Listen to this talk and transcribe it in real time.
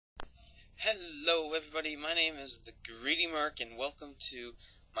Hello everybody, my name is the Greedy Mark and welcome to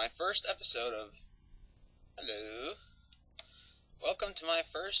my first episode of Welcome to my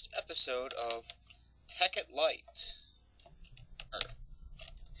first episode of Tekkit Lite.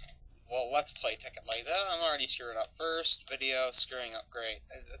 Well, let's play Tekkit Lite. I'm already screwing up. First video screwing up, great.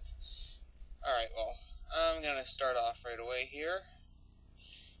 Alright, well, I'm gonna start off right away here.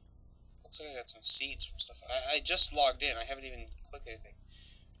 Looks like I got some seeds from stuff. I just logged in, I haven't even clicked anything.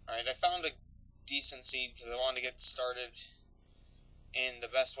 Alright, I found a decent seed because I wanted to get started in the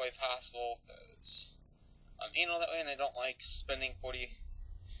best way possible because I'm anal that way and I don't like spending 40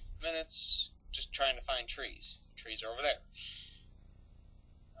 minutes just trying to find trees. Trees are over there.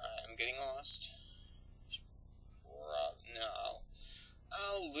 I'm getting lost. No.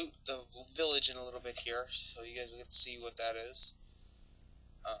 I'll loot the village in a little bit here so you guys will get to see what that is.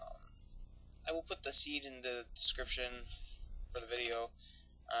 I will put the seed in the description for the video.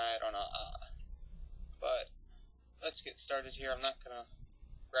 I don't know. But let's get started here. I'm not gonna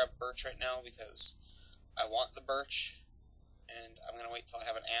grab birch right now because I want the birch, and I'm gonna wait till I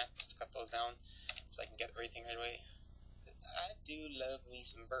have an axe to cut those down so I can get everything right away. I do love me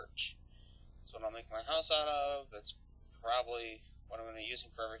some birch. That's what I'll make my house out of. That's probably what I'm gonna be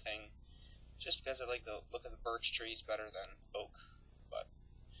using for everything, just because I like the look of the birch trees better than oak. But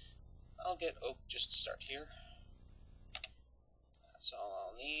I'll get oak just to start here. That's all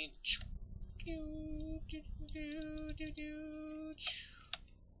I'll need.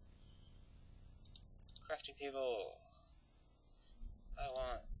 Crafting table. I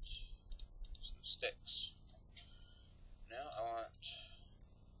want some sticks. Now I want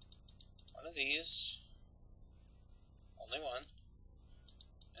one of these. Only one.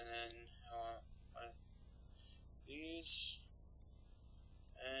 And then I want one of these.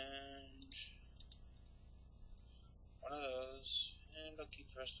 And one of those. And I'll keep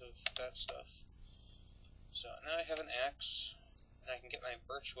the rest of that stuff. So now I have an axe, and I can get my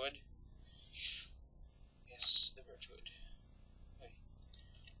birch wood. Yes, the birch wood. Okay.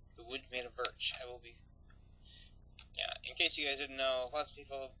 The wood made of birch. I will be... Yeah, in case you guys didn't know, lots of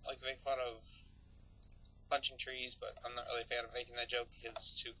people like to make fun of punching trees, but I'm not really a fan of making that joke because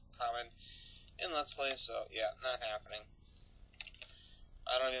it's too common in Let's Play, so yeah, not happening.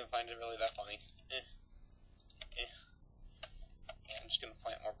 I don't even find it really that funny. I'm just gonna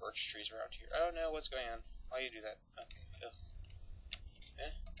plant more birch trees around here. Oh no, what's going on? Why you do that? Okay.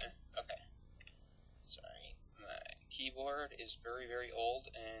 Okay. Sorry. My keyboard is very, very old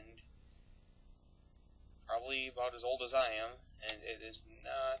and probably about as old as I am, and it is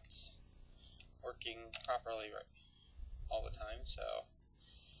not working properly all the time, so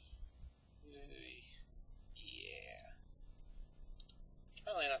yeah.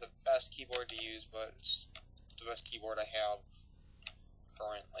 Probably not the best keyboard to use, but it's the best keyboard I have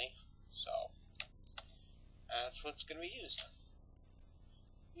currently, so that's what's going to be used.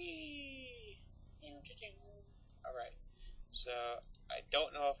 Alright, so I don't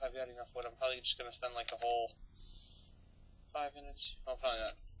know if I've got enough wood. I'm probably just going to spend like the whole 5 minutes. Well, probably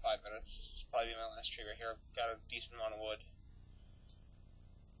not 5 minutes. It's probably my last tree right here. I've got a decent amount of wood.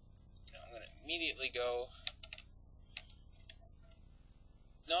 Now I'm going to immediately go.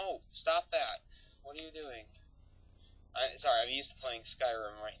 No, stop that. What are you doing? Sorry, I'm used to playing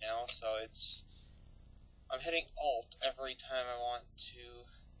Skyrim right now, so I'm hitting Alt every time I want to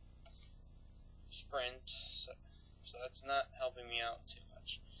sprint, so that's not helping me out too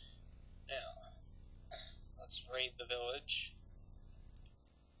much. Now, let's raid the village.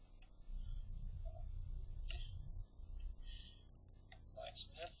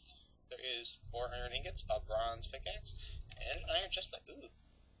 Blacksmith. There is 4 iron ingots, a bronze pickaxe, and an iron chestplate. Ooh,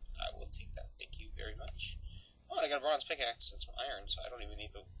 I will take that. Thank you very much. Oh, and I got a bronze pickaxe. That's some iron, so I don't even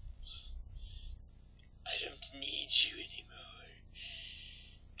need the... I don't need you anymore.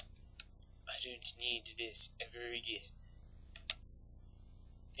 I don't need this ever again.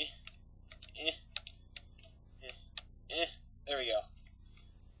 There we go.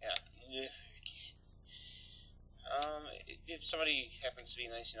 Yeah, never again. If somebody happens to be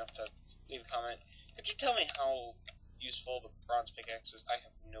nice enough to leave a comment, could you tell me how useful the bronze pickaxe is? I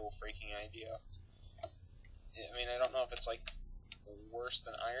have no freaking idea. I mean, I don't know if it's like worse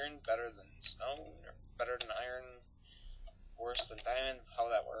than iron, better than stone, or better than iron, worse than diamond, how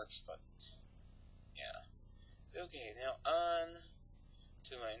that works, but yeah. Okay, now on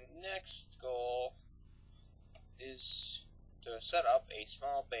to my next goal is to set up a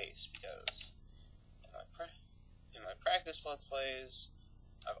small base, because in my practice Let's Plays,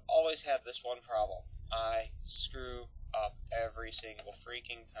 I've always had this one problem. I screw up every single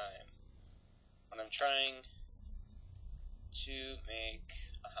freaking time when I'm trying to make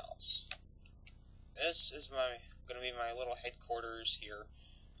a house. this is gonna be my little headquarters here.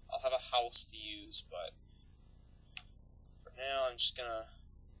 I'll have a house to use, but for now I'm just gonna.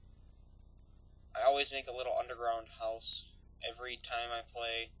 I always make a little underground house every time I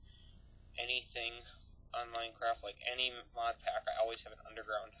play anything on Minecraft, like any mod pack. I always have an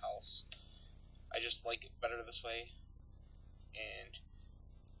underground house. I just like it better this way, and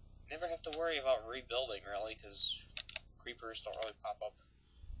never have to worry about rebuilding really, because creepers don't really pop up.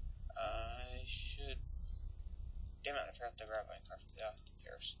 I should. Damn it! I forgot to grab Minecraft. Yeah, who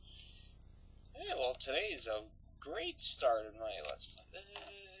cares? Hey, well, today is a great start in my Let's Play.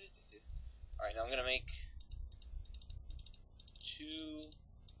 Alright, now I'm gonna make 2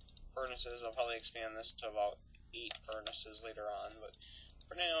 furnaces. I'll probably expand this to about 8 furnaces later on, but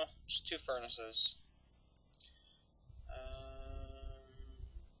for now, just 2 furnaces. A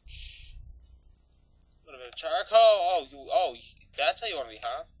little bit of charcoal. Oh, that's how you want to be,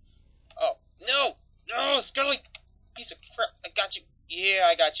 huh? Oh, no! No, Scully! Piece of crap. I got you. Yeah,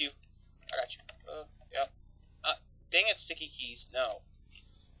 I got you. Yep. Dang it, sticky keys. No.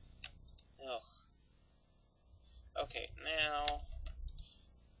 Ugh. Okay, now.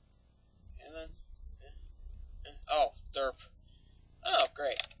 And then. Oh, derp. Oh,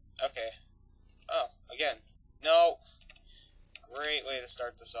 great. Okay. Oh, again. No. Great way to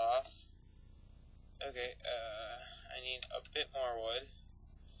start this off. Okay, I need a bit more wood.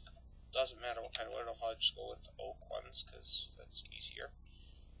 Doesn't matter what kind of wood, I'll just go with oak ones, because that's easier.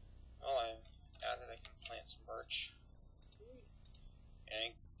 Well, now that I can plant some birch.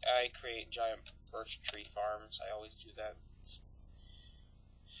 And I create giant birch tree farms. I always do that.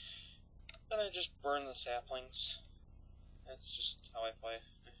 Then I just burn the saplings. That's just how I play.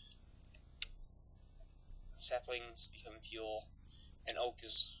 Saplings become fuel, and oak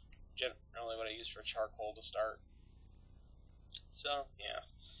is generally what I use for charcoal to start. So, yeah.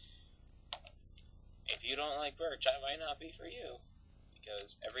 If you don't like birch, I might not be for you.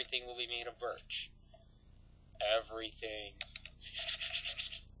 Because everything will be made of birch. Everything.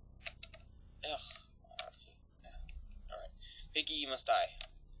 Ugh. Alright. Piggy, you must die.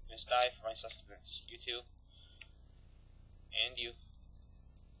 You must die for my sustenance. You too. And you.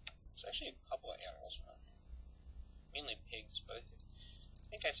 There's actually a couple of animals around here. Mainly pigs, but I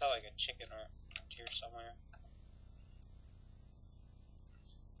think I saw like a chicken around here somewhere.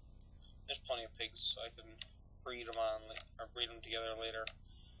 There's plenty of pigs, so I can breed them together later.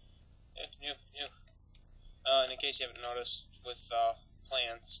 And in case you haven't noticed, with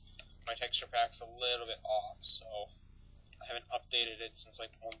plants, my texture pack's a little bit off, so I haven't updated it since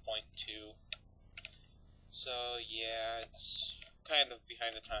like 1.2. So yeah, it's kind of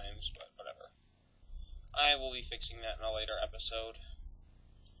behind the times, but whatever. I will be fixing that in a later episode.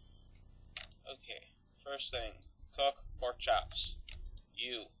 Okay, first thing, cook pork chops.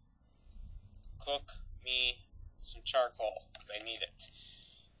 You. Cook me some charcoal, because I need it.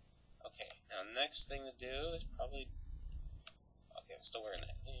 Okay, now next thing to do is probably... Okay, I'm still wearing it.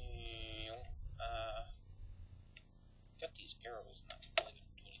 Got these arrows, not really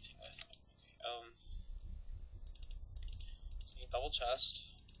gonna do anything with. Okay, so a double chest.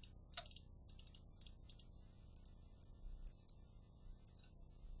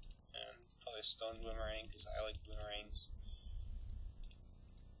 And probably a stone boomerang, because I like boomerangs.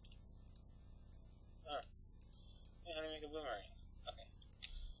 How do you make a boomerang? Okay.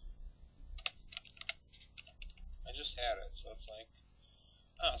 I just had it, so it's like...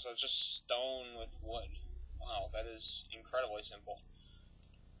 Oh, so it's just stone with wood. Wow, that is incredibly simple.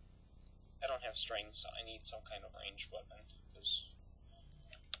 I don't have strings, so I need some kind of ranged weapon, because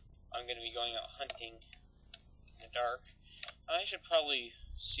I'm going to be going out hunting in the dark. I should probably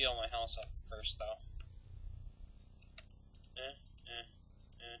seal my house up first, though.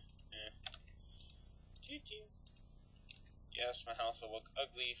 Yes, my house will look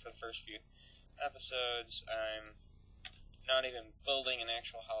ugly for the first few episodes. I'm not even building an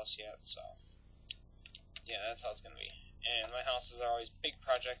actual house yet, so yeah, that's how it's gonna be. And my houses are always big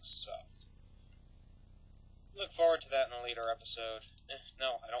projects, so look forward to that in a later episode.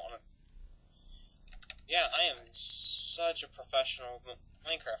 No, I don't want to. Yeah, I am such a professional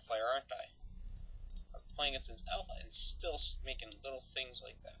Minecraft player, aren't I? I've been playing it since alpha and still making little things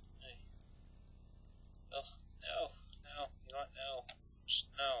like that. Ugh, no. No, you know what? No.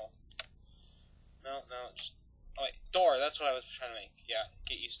 Just no. No, just... Oh, wait. Door, that's what I was trying to make. Yeah,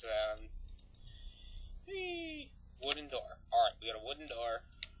 get used to that. Whee! Wooden door. Alright, we got a wooden door.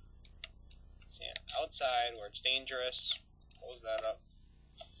 Stand outside where it's dangerous. Close that up.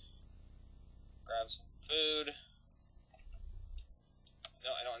 Grab some food.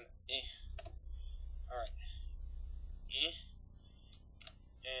 No, I don't... Alright.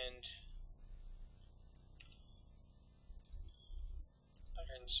 And...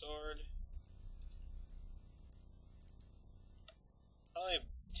 sword. Probably a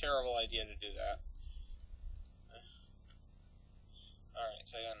terrible idea to do that. Alright,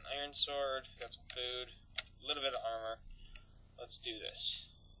 so I got an iron sword, got some food, a little bit of armor. Let's do this.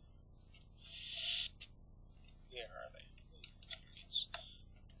 Where are they?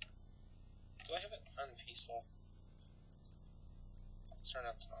 Do I have it on peaceful? Let's turn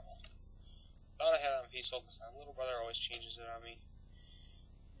it up to normal. Thought I had it on peaceful because my little brother always changes it on me.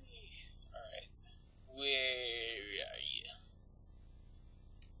 Alright. Where are you?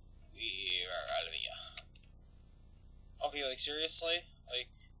 Where are you? Okay, like seriously?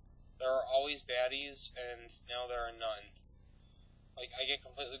 Like, there are always baddies, and now there are none. Like, I get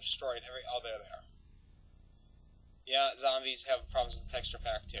completely destroyed every... Oh, there they are. Yeah, zombies have problems with the texture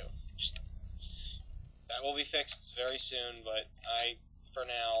pack, too. That will be fixed very soon, but I, for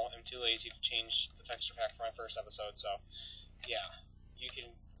now, am too lazy to change the texture pack for my first episode, so, yeah. You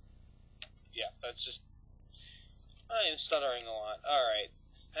can... Yeah, that's just... I am stuttering a lot. Alright,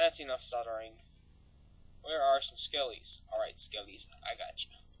 that's enough stuttering. Where are some skellies? Alright, skellies, I got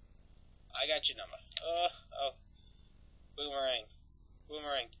you. I got your number. Oh. Boomerang.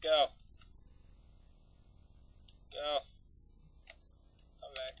 Boomerang, go. Go.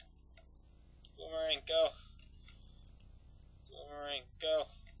 Come back. Boomerang, go. Boomerang, go.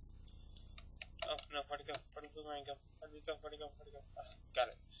 Oh, no, where'd it go? Where'd the boomerang go? Where'd it go? Where'd it go? Where'd it go? Got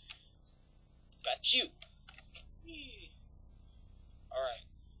it. Got you! Whee! Alright.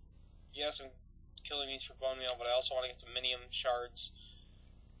 Yes, I'm killing these for bone meal, but I also want to get some minium shards.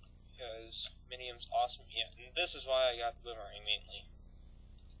 Because minium's awesome. Yeah, and this is why I got the boomerang, mainly.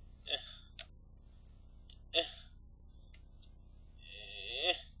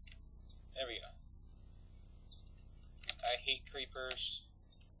 There we go. I hate creepers.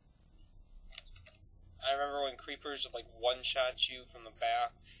 I remember when creepers would, like, one-shot you from the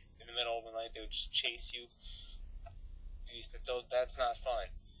back in the middle of the night. They would just chase you. That's not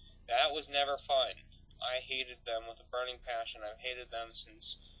fun. That was never fun. I hated them with a burning passion. I've hated them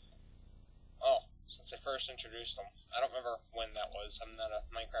since I first introduced them. I don't remember when that was. I'm not a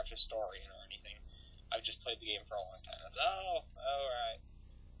Minecraft historian or anything. I've just played the game for a long time. Alright.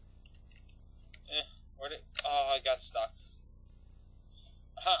 I got stuck.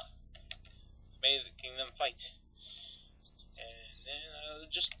 Aha! Made the kingdom fight. And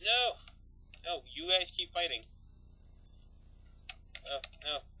then No, you guys keep fighting.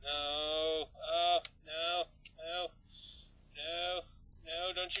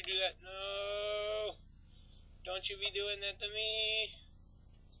 No, don't you do that. No! Don't you be doing that to me.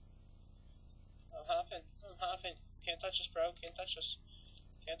 I'm hopping. Can't touch us, bro. Can't touch us,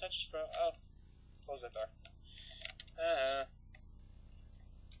 bro. Oh. Close that door.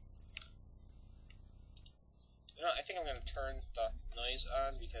 You know, I think I'm going to turn the noise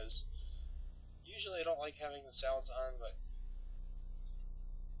on because usually I don't like having the sounds on, but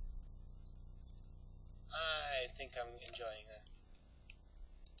I think I'm enjoying it.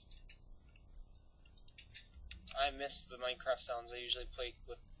 I miss the Minecraft sounds. I usually play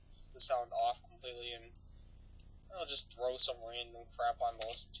with the sound off completely, and I'll just throw some random crap on to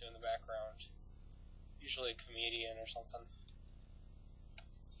listen to in the background. Usually a comedian or something.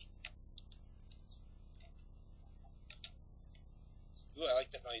 Ooh, I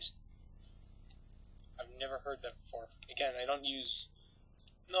like that noise. I've never heard that before. Again, I don't use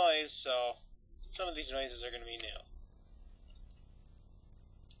noise, so some of these noises are going to be new.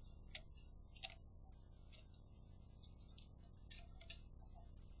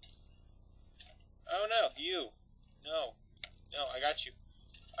 Oh no, you! No, I got you.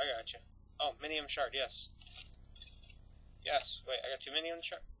 Oh, minium shard, yes. Yes, wait, I got 2 minium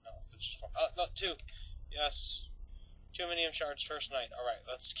shards? No, it's just 1. Oh, no, 2. Yes. 2 minium shards first night. Alright,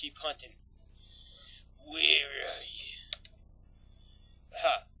 let's keep hunting. Where are you?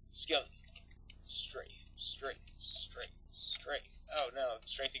 Ha! Skelly. Strafe. Oh no, the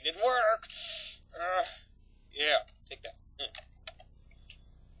strafing didn't work! Yeah, take that.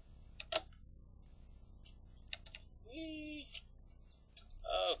 Whee!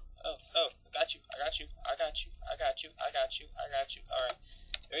 Oh, I got you. Alright.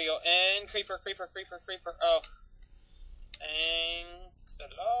 There you go. And creeper. Oh. Thank the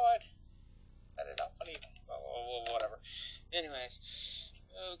Lord. That is not funny. Oh, whatever. Anyways.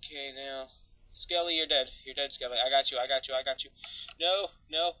 Okay, now. Skelly, you're dead. You're dead, Skelly. I got you. No.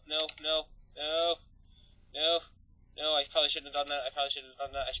 I probably shouldn't have done that. I should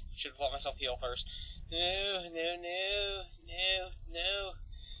have let myself heal first. No.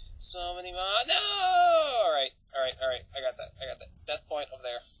 So many more. No! Alright. I got that. Death point over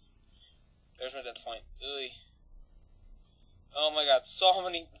there. There's my death point. Ooh. Oh my god, so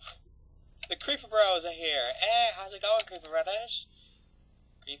many. The Creeper Bros are here. Hey, how's it going, Creeper Brothers?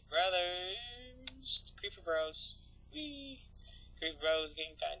 Creeper Brothers. Creeper Bros. Wee. Creeper Bros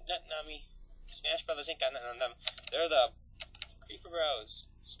ain't got nothing on me. Smash Brothers ain't got nothing on them. They're the Creeper Bros.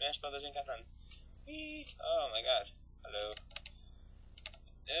 Smash Brothers ain't got nothing. Wee. Oh my god. Hello.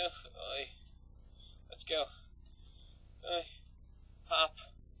 Oi. Let's go. Oi. Hop.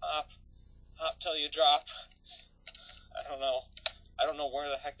 Hop. Hop till you drop. I don't know. I don't know where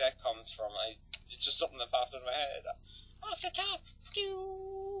the heck that comes from. It's just something that popped in my head. Off the top. Okay.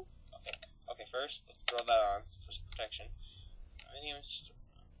 Okay, first, let's throw that on for some protection. Can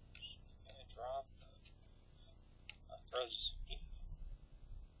I drop? Throws.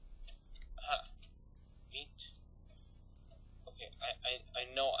 Aha. Meat. Okay, I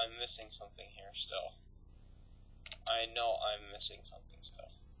know I'm missing something here still. I know I'm missing something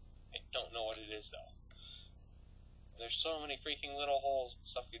still. I don't know what it is, though. There's so many freaking little holes and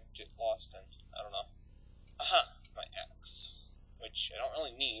stuff you get lost in. I don't know. Aha! My axe. Which I don't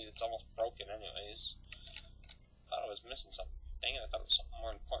really need. It's almost broken anyways. Thought I was missing something. Dang it, I thought it was something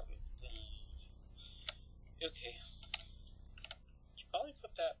more important. Okay. Should probably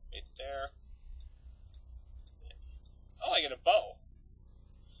put that right there. Oh, I get a bow.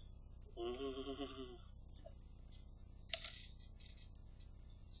 Ooh.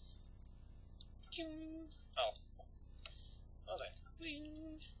 Oh. Oh, there.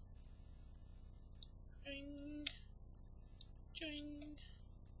 Wing. Wing. Wing.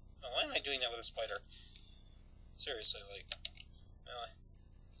 Oh, why am I doing that with a spider? Seriously, like,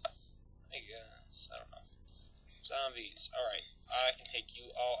 I guess, I don't know. Zombies. Alright, I can take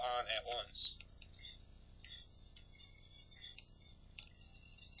you all on at once.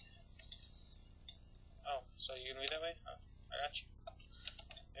 Oh, so you're gonna be that way? Oh, I got you.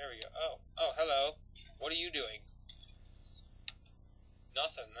 There we go. Oh, hello. What are you doing?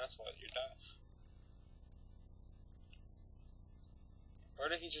 Nothing, that's what, you're deaf. Where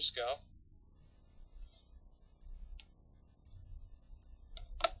did he just go?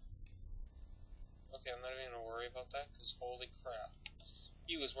 Okay, I'm not even gonna worry about that, because holy crap.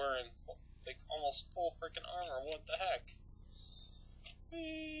 He was wearing, like, almost full freaking armor, what the heck?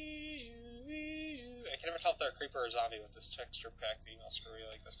 I can never tell if they're a creeper or a zombie with this texture pack being all screwy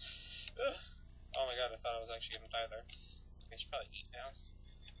like this. Ugh. Oh my god, I thought I was actually gonna die there. I should probably eat now.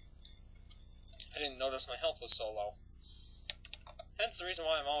 I didn't notice my health was so low. Hence the reason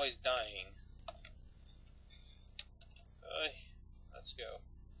why I'm always dying. Let's go.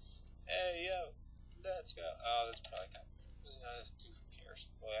 Hey, yo. Let's go. Oh, that's probably kind of... who cares?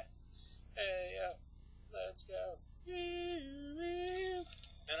 Boy. Hey, yo. Let's go. And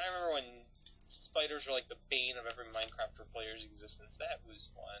I remember when spiders were like the bane of every Minecraft player's existence. That was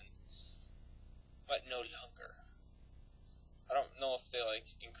fun. But no longer. I don't know if they like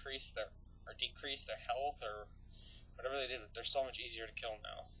increased their or decreased their health or whatever they did, but they're so much easier to kill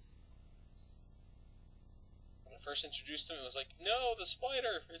now. When I first introduced them, it was like, no, the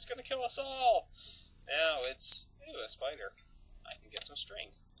spider, it's gonna kill us all. Now it's, ooh, a spider. I can get some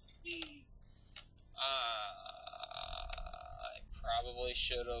string. I probably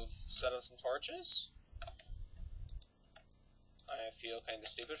should have set up some torches. I feel kind of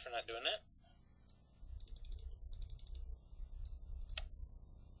stupid for not doing that.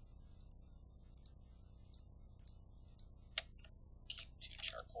 Keep 2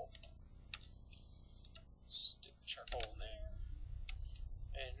 charcoal. Stick charcoal in there.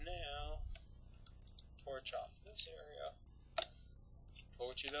 And now, torch off this area.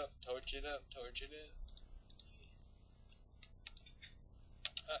 Torch it up, torch it up, torch it up.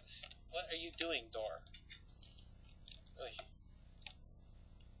 What are you doing, door? Oy.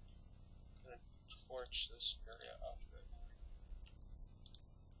 I'm gonna torch this area up.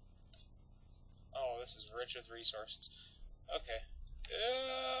 Oh, this is rich with resources. Okay.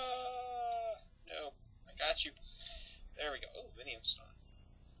 No, I got you. There we go. Oh, Vinium stone.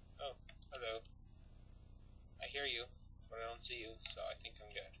 Oh, hello. I hear you, but I don't see you, so I think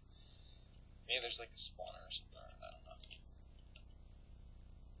I'm good. Maybe there's like a spawner or something. I don't know.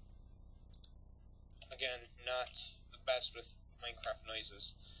 Again, not the best with Minecraft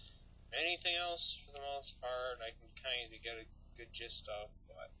noises. Anything else, for the most part, I can kind of get a good gist of,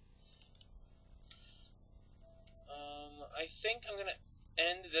 but... I think I'm gonna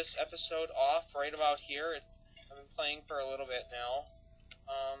end this episode off right about here. I've been playing for a little bit now.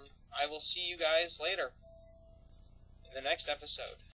 I will see you guys later in the next episode.